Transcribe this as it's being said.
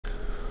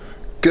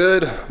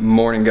Good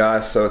morning,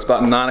 guys. So it's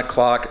about 9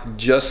 o'clock.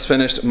 Just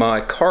finished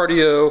my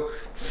cardio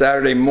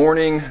Saturday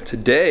morning.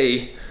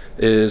 Today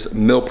is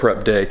meal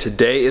prep day.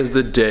 Today is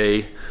the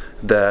day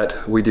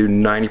that we do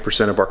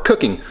 90% of our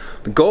cooking.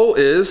 The goal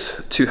is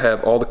to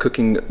have all the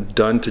cooking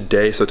done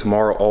today. So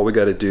tomorrow, all we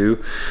got to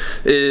do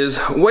is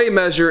weigh,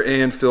 measure,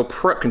 and fill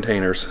prep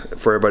containers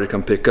for everybody to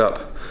come pick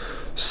up.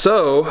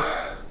 So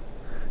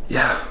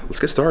yeah, let's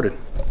get started.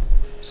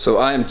 So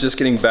I am just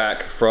getting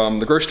back from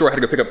the grocery store. I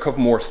had to go pick up a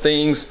couple more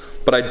things,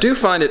 but I do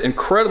find it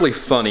incredibly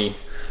funny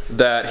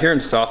that here in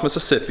South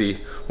Mississippi,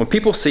 when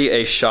people see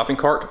a shopping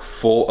cart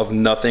full of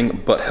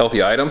nothing but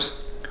healthy items,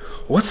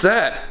 what's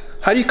that?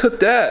 How do you cook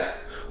that?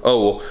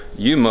 Oh, well,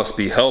 you must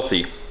be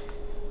healthy.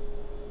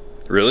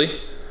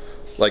 Really?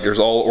 Like there's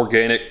all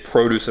organic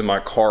produce in my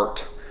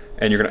cart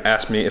and you're gonna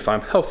ask me if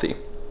I'm healthy.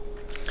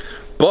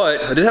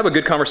 But I did have a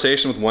good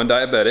conversation with one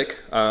diabetic.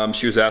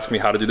 She was asking me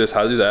how to do this,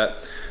 how to do that.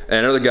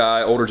 And another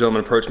guy, older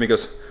gentleman, approached me and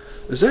goes,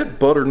 "Is that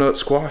butternut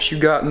squash you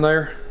got in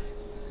there?"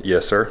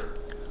 "Yes, sir."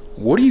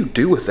 "What do you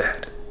do with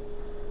that?"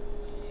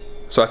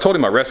 So I told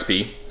him my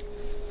recipe.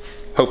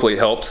 Hopefully it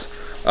helps.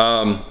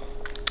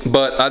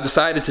 But I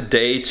decided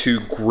today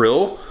to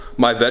grill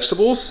my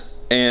vegetables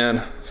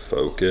and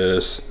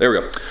focus. There we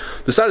go.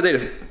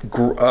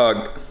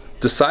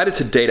 Decided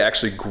today to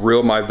actually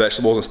grill my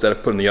vegetables instead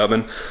of putting in the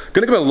oven.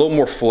 Gonna give it a little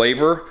more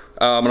flavor.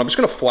 And I'm just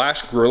gonna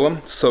flash grill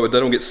them so it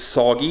doesn't get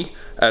soggy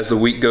as the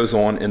week goes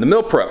on in the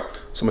meal prep.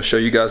 So I'm gonna show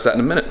you guys that in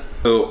a minute.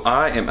 So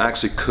I am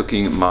actually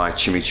cooking my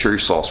chimichurri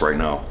sauce right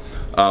now.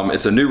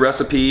 It's a new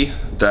recipe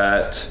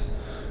that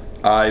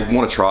I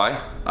wanna try.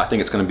 I think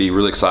it's gonna be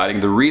really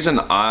exciting. The reason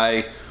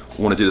I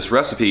wanna do this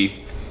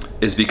recipe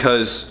is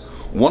because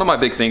one of my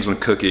big things when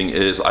cooking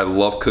is I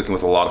love cooking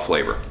with a lot of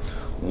flavor.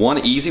 One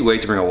easy way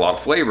to bring a lot of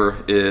flavor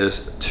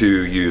is to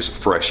use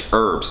fresh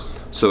herbs.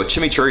 So a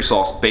chimichurri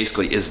sauce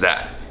basically is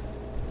that.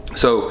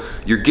 So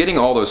you're getting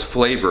all those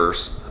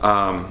flavors,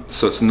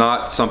 so it's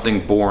not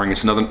something boring.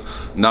 It's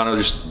not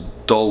just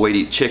dull way to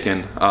eat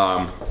chicken.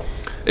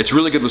 It's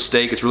really good with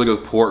steak, it's really good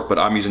with pork, but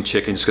I'm using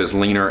chicken just because it's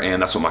leaner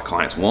and that's what my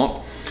clients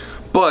want.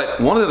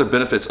 But one of the other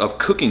benefits of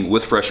cooking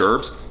with fresh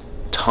herbs,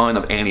 ton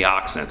of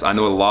antioxidants. I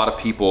know a lot of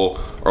people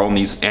are on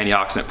these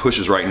antioxidant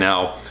pushes right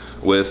now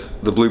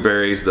with the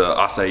blueberries, the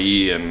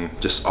acai, and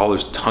just all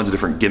those tons of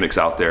different gimmicks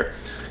out there.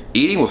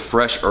 Eating with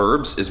fresh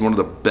herbs is one of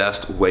the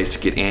best ways to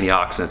get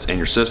antioxidants in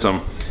your system,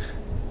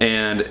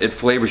 and it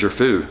flavors your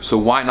food. So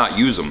why not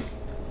use them?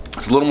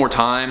 It's a little more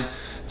time,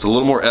 it's a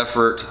little more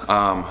effort,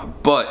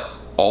 but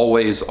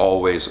always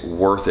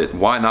worth it.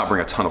 Why not bring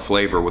a ton of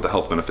flavor with a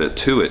health benefit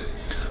to it?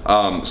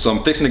 So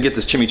I'm fixing to get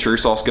this chimichurri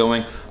sauce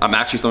going. I'm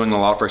actually throwing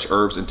a lot of fresh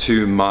herbs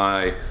into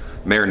my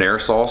marinara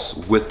sauce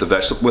with the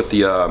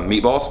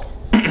meatballs.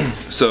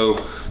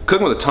 So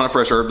cooking with a ton of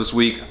fresh herbs this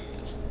week,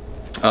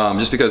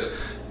 just because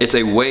it's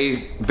a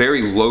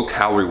very low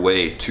calorie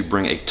way to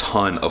bring a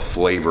ton of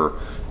flavor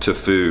to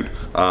food.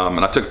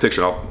 And I took a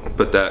picture, I'll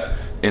put that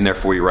in there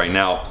for you right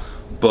now.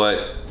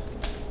 But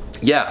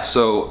yeah,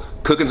 so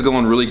cooking's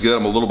going really good.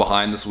 I'm a little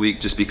behind this week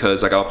just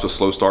because I got off to a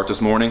slow start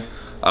this morning.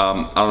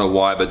 I don't know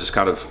why, but just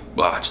kind of,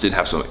 just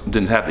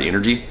didn't have the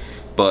energy,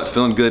 but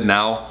feeling good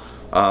now.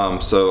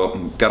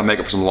 So gotta make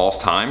up for some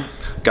lost time.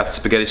 Got the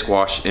spaghetti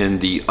squash in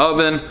the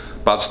oven,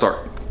 about to start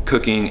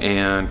cooking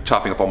and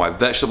chopping up all my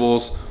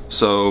vegetables.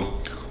 So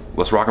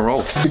let's rock and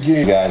roll. Thank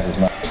you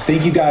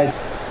guys.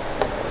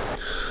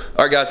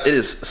 All right, guys, it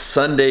is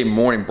Sunday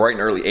morning, bright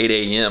and early, 8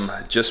 a.m.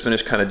 Just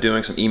finished kind of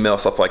doing some email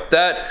stuff like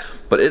that,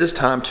 but it is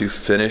time to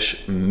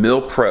finish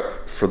meal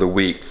prep for the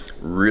week.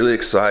 Really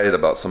excited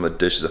about some of the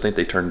dishes. I think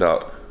they turned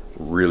out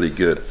really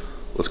good.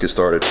 Let's get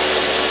started.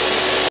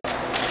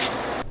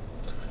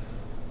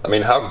 I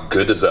mean, how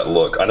good does that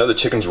look? I know the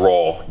chicken's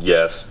raw,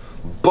 yes,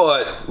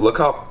 but look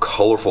how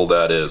colorful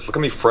that is. Look how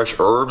many fresh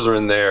herbs are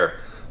in there.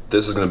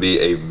 This is gonna be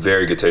a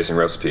very good tasting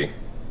recipe.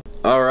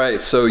 All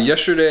right, so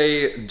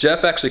yesterday,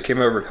 Jeff actually came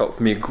over and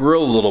helped me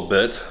grill a little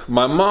bit.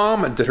 My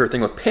mom did her thing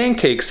with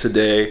pancakes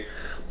today,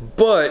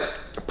 but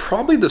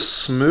probably the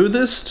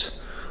smoothest,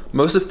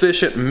 most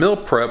efficient meal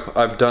prep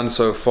I've done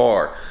so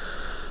far.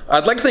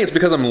 I'd like to think it's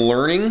because I'm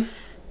learning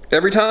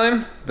every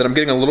time that I'm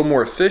getting a little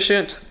more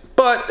efficient,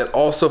 but it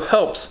also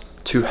helps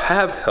to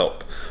have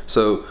help.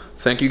 So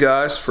thank you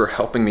guys for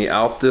helping me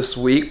out this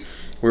week.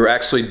 We were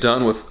actually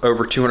done with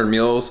over 200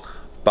 meals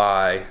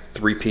by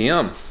 3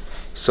 p.m.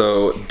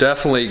 So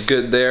definitely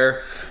good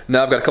there.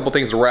 Now I've got a couple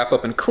things to wrap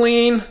up and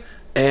clean,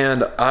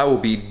 and I will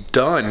be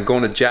done.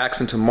 Going to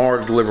Jackson tomorrow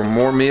to deliver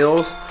more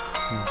meals,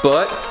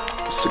 but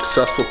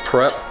successful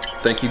prep.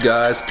 Thank you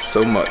guys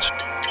so much.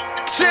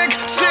 Tick,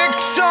 tick,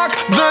 tock,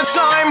 the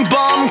time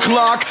bomb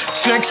clock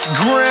ticks,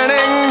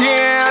 grinning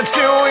ear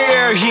to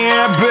ear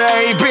here,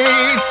 baby.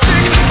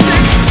 Tick,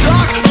 tick,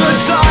 tock, the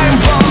time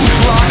bomb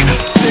clock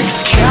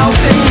ticks,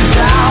 counting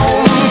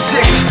down.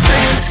 Tick,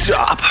 tick,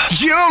 stop.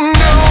 You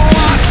know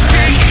I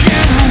speak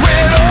in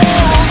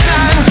riddles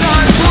and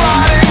I'm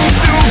plotting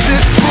to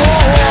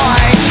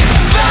destroy.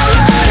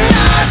 Villain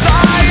as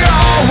I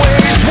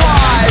always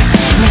was,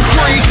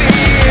 crazy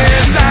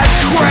is as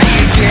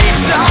crazy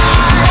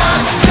time.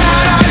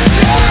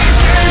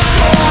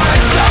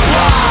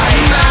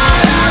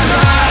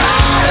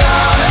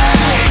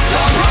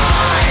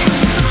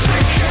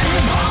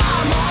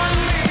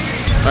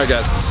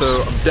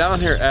 so I'm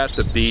down here at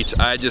the beach.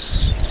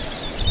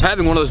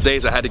 Having one of those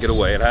days I had to get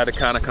away and I had to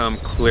kind of come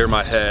clear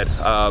my head.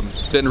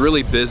 Been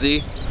really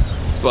busy,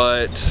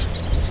 but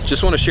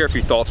just want to share a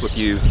few thoughts with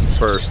you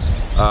first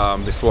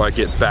before I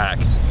get back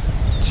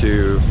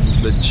to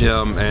the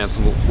gym and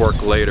some work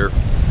later.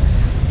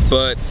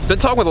 But been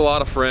talking with a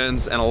lot of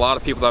friends and a lot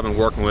of people that I've been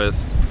working with,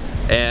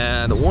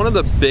 and one of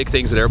the big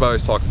things that everybody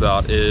always talks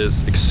about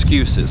is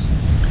excuses.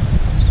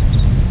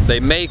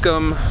 They make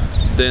them,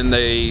 then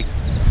they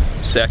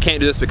say I can't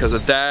do this because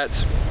of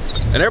that.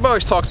 And everybody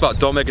always talks about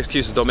don't make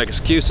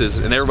excuses,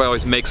 and everybody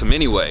always makes them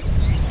anyway.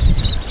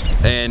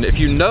 And if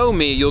you know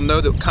me, you'll know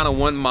that kind of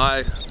one of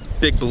my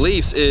big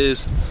beliefs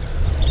is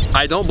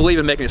I don't believe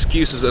in making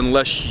excuses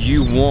unless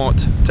you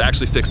want to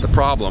actually fix the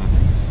problem.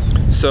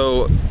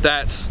 So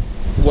that's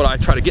what I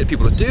try to get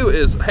people to do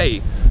is,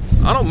 hey,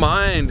 I don't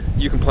mind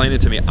you complaining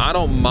to me. I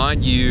don't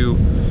mind you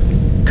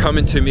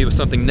coming to me with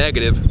something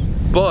negative,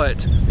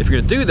 but if you're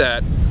gonna do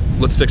that,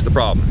 let's fix the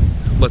problem.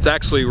 Let's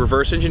actually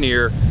reverse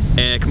engineer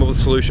and come up with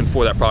a solution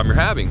for that problem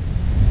you're having.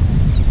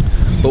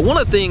 But one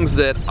of the things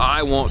that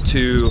I want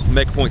to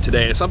make a point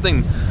today, and it's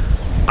something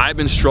I've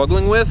been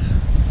struggling with,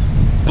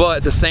 but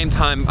at the same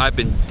time I've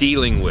been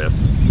dealing with,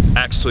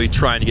 actually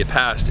trying to get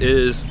past,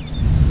 is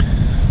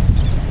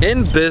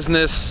in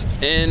business,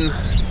 in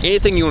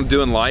anything you want to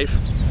do in life,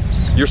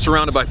 you're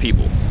surrounded by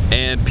people.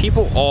 And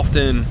people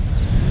often,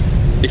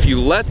 if you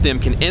let them,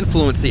 can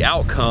influence the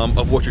outcome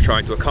of what you're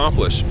trying to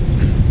accomplish.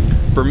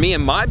 For me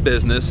in my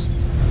business,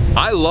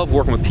 I love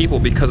working with people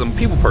because I'm a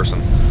people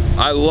person.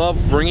 I love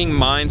bringing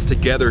minds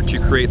together to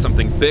create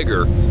something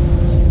bigger.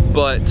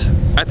 But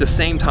at the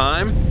same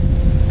time,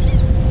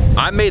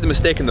 I made the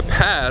mistake in the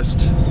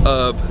past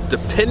of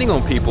depending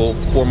on people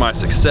for my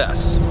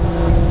success.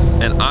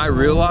 And I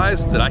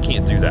realized that I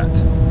can't do that.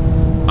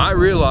 I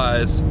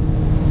realize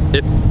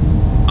if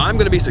I'm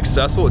gonna be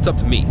successful, it's up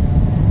to me.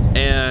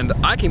 And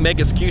I can make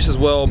excuses,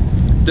 well,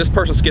 this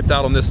person skipped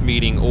out on this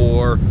meeting,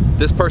 or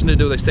this person didn't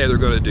do what they say they're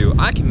gonna do.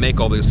 I can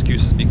make all the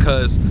excuses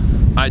because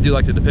I do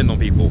like to depend on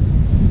people.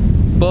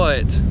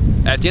 But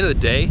at the end of the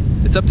day,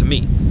 it's up to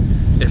me.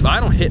 If I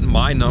don't hit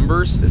my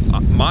numbers, if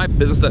my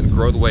business doesn't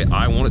grow the way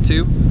I want it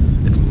to,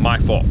 it's my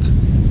fault,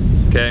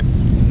 okay?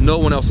 No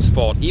one else's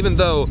fault. Even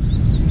though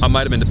I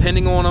might have been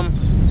depending on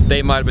them,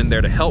 they might have been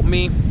there to help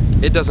me,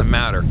 it doesn't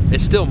matter.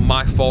 It's still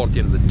my fault at the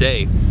end of the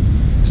day.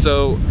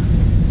 So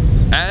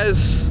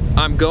as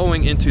I'm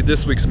going into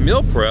this week's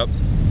meal prep,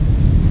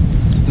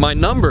 my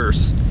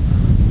numbers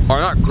are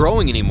not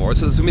growing anymore.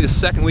 It's gonna be the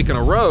second week in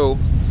a row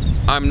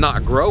I'm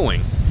not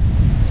growing.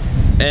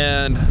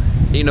 And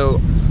you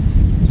know,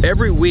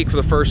 every week for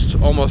the first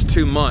almost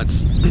 2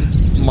 months,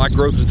 my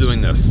growth was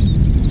doing this,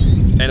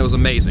 and it was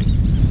amazing.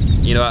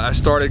 You know, I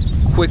started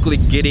quickly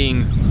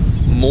getting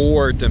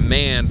more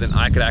demand than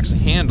I could actually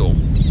handle.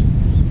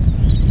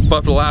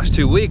 But for the last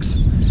 2 weeks,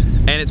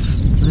 and it's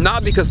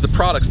not because the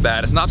product's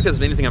bad, it's not because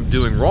of anything I'm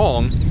doing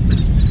wrong,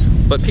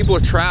 but people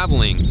are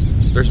traveling,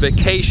 there's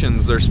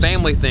vacations, there's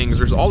family things,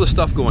 there's all this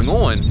stuff going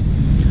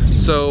on.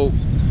 So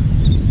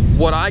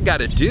what I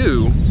gotta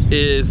do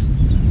is,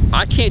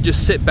 I can't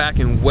just sit back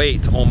and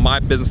wait on my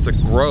business to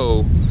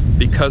grow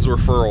because of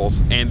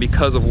referrals and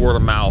because of word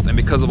of mouth and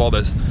because of all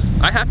this.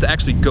 I have to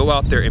actually go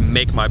out there and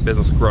make my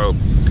business grow.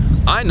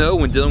 I know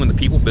when dealing with the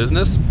people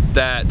business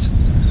that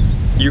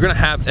you're gonna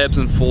have ebbs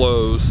and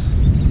flows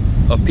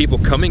of people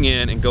coming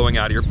in and going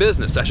out of your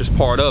business. That's just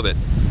part of it.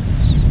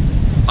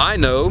 I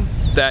know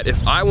that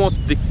if I want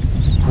the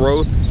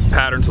growth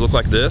pattern to look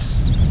like this,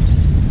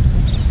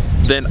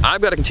 then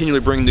I've got to continually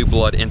bring new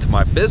blood into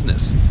my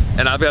business.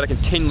 And I've got to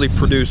continually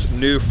produce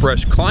new,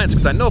 fresh clients,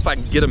 because I know if I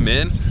can get them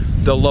in,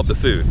 they'll love the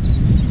food.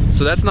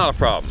 So that's not a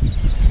problem.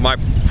 My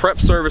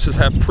prep services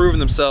have proven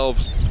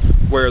themselves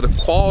where the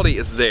quality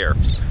is there.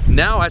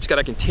 Now I just got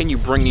to continue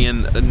bringing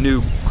in a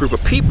new group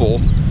of people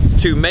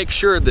to make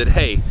sure that,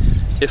 hey,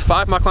 if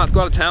 5 of my clients go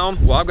out of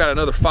town, well, I've got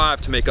another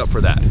 5 to make up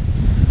for that.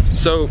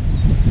 So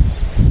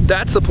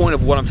that's the point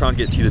of what I'm trying to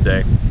get to you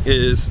today,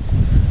 is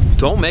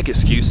don't make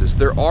excuses.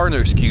 There are no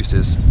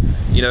excuses.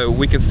 You know,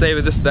 we can say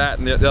this, that,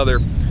 and the other.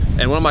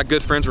 And one of my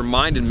good friends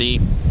reminded me,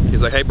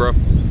 he's like, hey bro,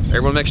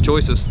 everyone makes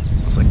choices.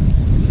 I was like,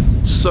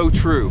 so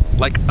true.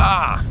 Like,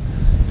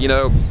 you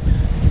know,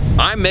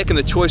 I'm making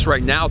the choice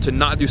right now to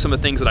not do some of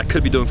the things that I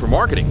could be doing for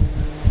marketing,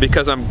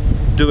 because I'm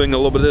doing a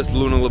little bit of this,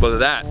 doing a little bit of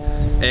that.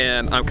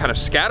 And I'm kind of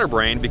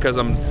scatterbrained because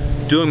I'm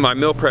doing my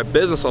meal prep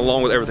business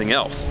along with everything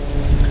else.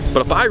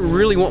 But if I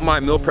really want my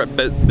meal prep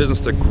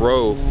business to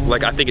grow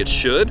like I think it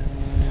should,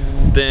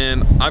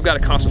 then I've got to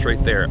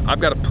concentrate there.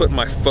 I've got to put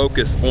my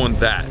focus on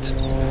that.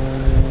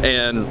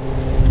 And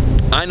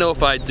I know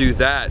if I do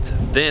that,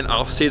 then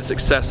I'll see the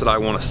success that I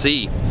want to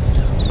see.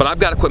 But I've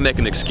got to quit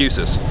making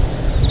excuses.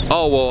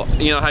 Oh, well,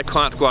 you know, I had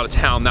clients go out of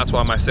town, that's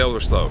why my sales are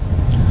slow.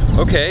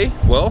 Okay,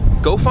 well,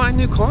 go find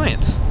new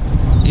clients,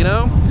 you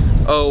know?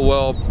 Oh,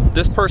 well,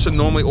 this person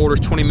normally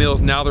orders 20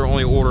 meals, now they're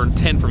only ordering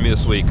 10 from me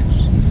this week.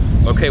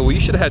 Okay, well, you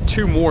should have had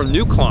 2 more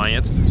new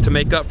clients to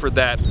make up for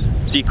that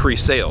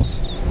decreased sales.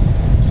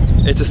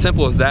 It's as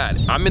simple as that.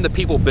 I'm in the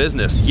people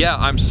business. Yeah,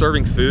 I'm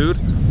serving food,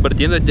 But at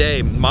the end of the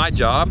day, my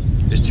job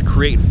is to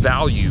create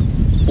value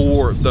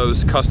for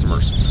those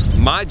customers.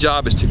 My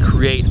job is to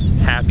create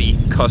happy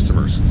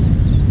customers,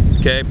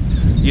 okay?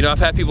 You know, I've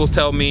had people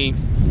tell me,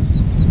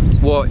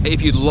 well,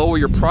 if you lower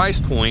your price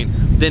point,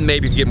 then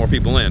maybe you can get more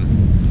people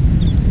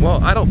in.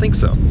 Well, I don't think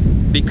so.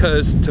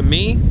 Because to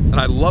me, and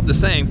I love the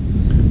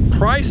saying,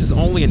 price is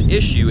only an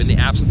issue in the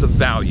absence of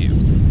value.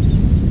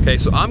 Okay,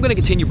 so I'm gonna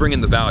continue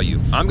bringing the value.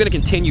 I'm gonna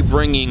continue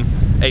bringing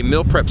a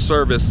meal prep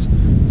service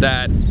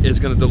that is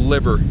gonna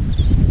deliver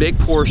big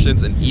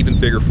portions and even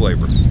bigger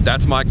flavor.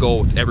 That's my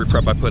goal with every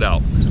prep I put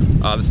out.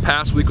 This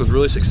past week was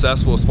really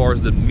successful as far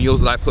as the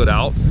meals that I put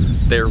out.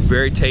 They're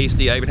very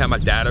tasty. I even had my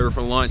dad over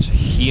for lunch.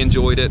 He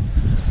enjoyed it.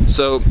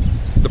 So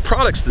the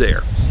product's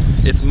there.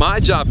 It's my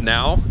job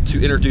now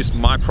to introduce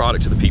my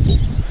product to the people.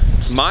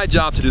 It's my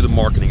job to do the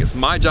marketing. It's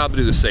my job to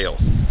do the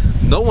sales.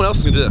 No one else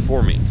is gonna do that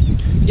for me.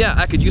 Yeah,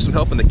 I could use some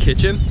help in the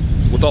kitchen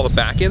with all the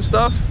back end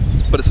stuff,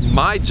 but it's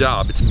my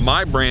job, it's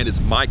my brand, it's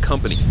my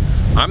company.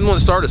 I'm the one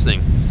that started this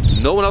thing.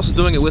 No one else is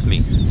doing it with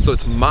me. So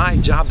it's my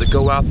job to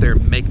go out there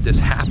and make this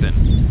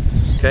happen,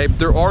 okay?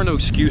 There are no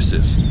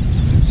excuses.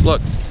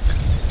 Look,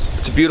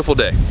 it's a beautiful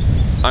day.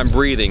 I'm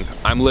breathing,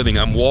 I'm living,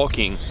 I'm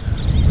walking,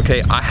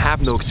 okay? I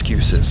have no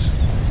excuses.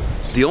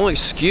 The only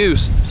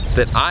excuse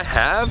that I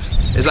have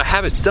is I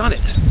haven't done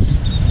it.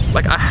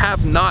 Like, I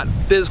have not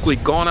physically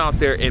gone out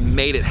there and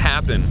made it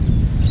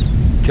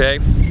happen, okay?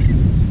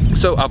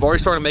 So I've already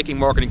started making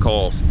marketing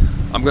calls.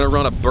 I'm gonna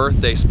run a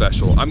birthday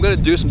special. I'm gonna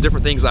do some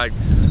different things I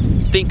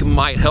think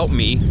might help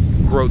me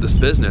grow this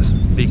business,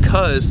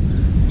 because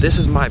this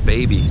is my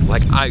baby.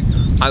 Like,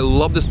 I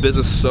love this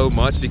business so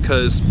much,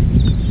 because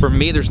for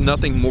me, there's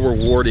nothing more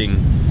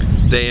rewarding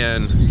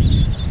than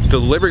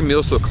delivering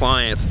meals to the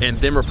clients and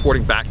them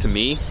reporting back to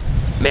me,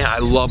 man, I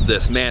love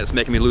this, man, it's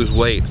making me lose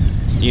weight.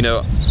 You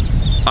know,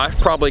 I've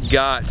probably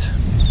got,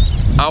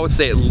 I would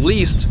say at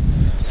least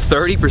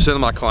 30%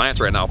 of my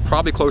clients right now,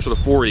 probably closer to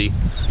 40,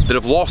 that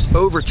have lost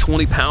over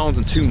 20 pounds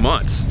in 2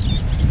 months.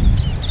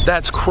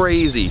 That's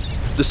crazy.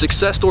 The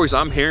success stories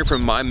I'm hearing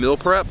from my meal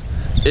prep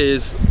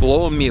is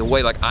blowing me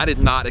away. Like, I did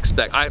not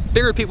expect, I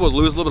figured people would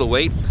lose a little bit of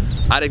weight.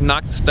 I did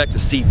not expect to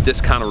see this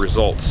kind of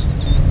results,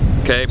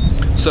 okay?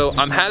 So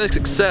I'm having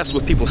success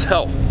with people's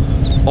health.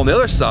 On the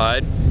other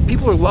side,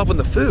 people are loving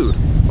the food.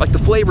 Like, the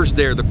flavor's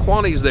there, the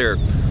quantity's there.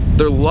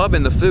 They're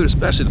loving the food,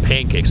 especially the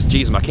pancakes.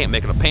 Jeez, I can't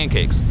make enough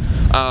pancakes.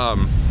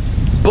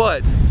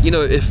 But, you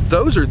know, if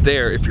those are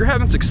there, if you're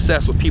having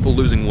success with people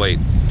losing weight,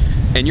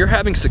 and you're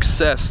having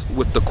success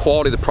with the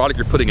quality of the product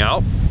you're putting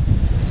out,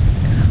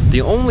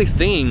 the only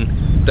thing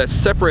that's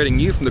separating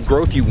you from the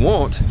growth you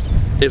want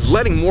is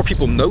letting more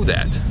people know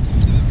that.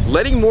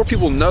 Letting more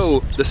people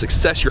know the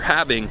success you're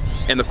having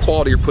and the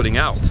quality you're putting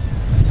out.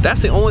 That's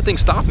the only thing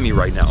stopping me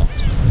right now.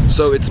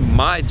 So it's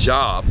my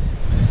job.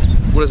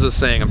 What is this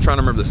saying? I'm trying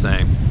to remember the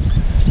saying.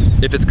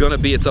 If it's gonna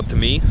be, it's up to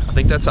me. I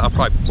think that's how I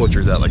probably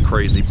butchered that like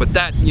crazy. But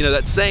that, you know,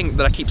 that saying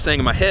that I keep saying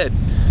in my head,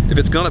 if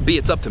it's gonna be,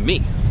 it's up to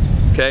me,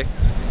 okay?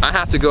 I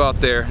have to go out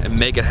there and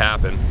make it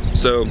happen.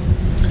 So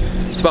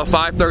it's about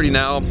 5:30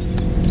 now.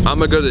 I'm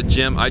gonna go to the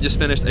gym. I just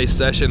finished a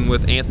session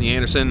with Anthony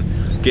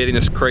Anderson, getting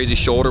this crazy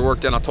shoulder work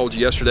done. I told you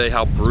yesterday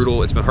how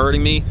brutal it's been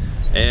hurting me.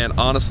 And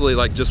honestly,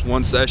 like, just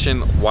one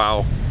session,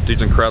 wow,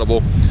 dude's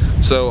incredible.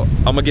 So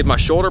I'm gonna get my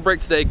shoulder break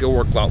today, go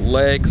work out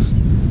legs,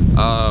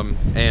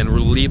 and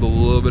relieve a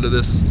little bit of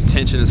this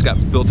tension that's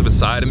got built up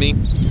inside of me.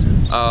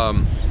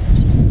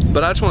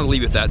 But I just want to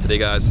leave you with that today,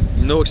 guys.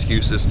 No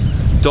excuses.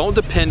 Don't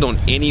depend on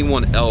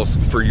anyone else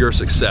for your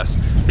success.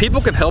 People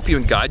can help you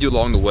and guide you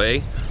along the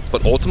way,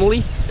 but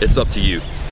ultimately, it's up to you.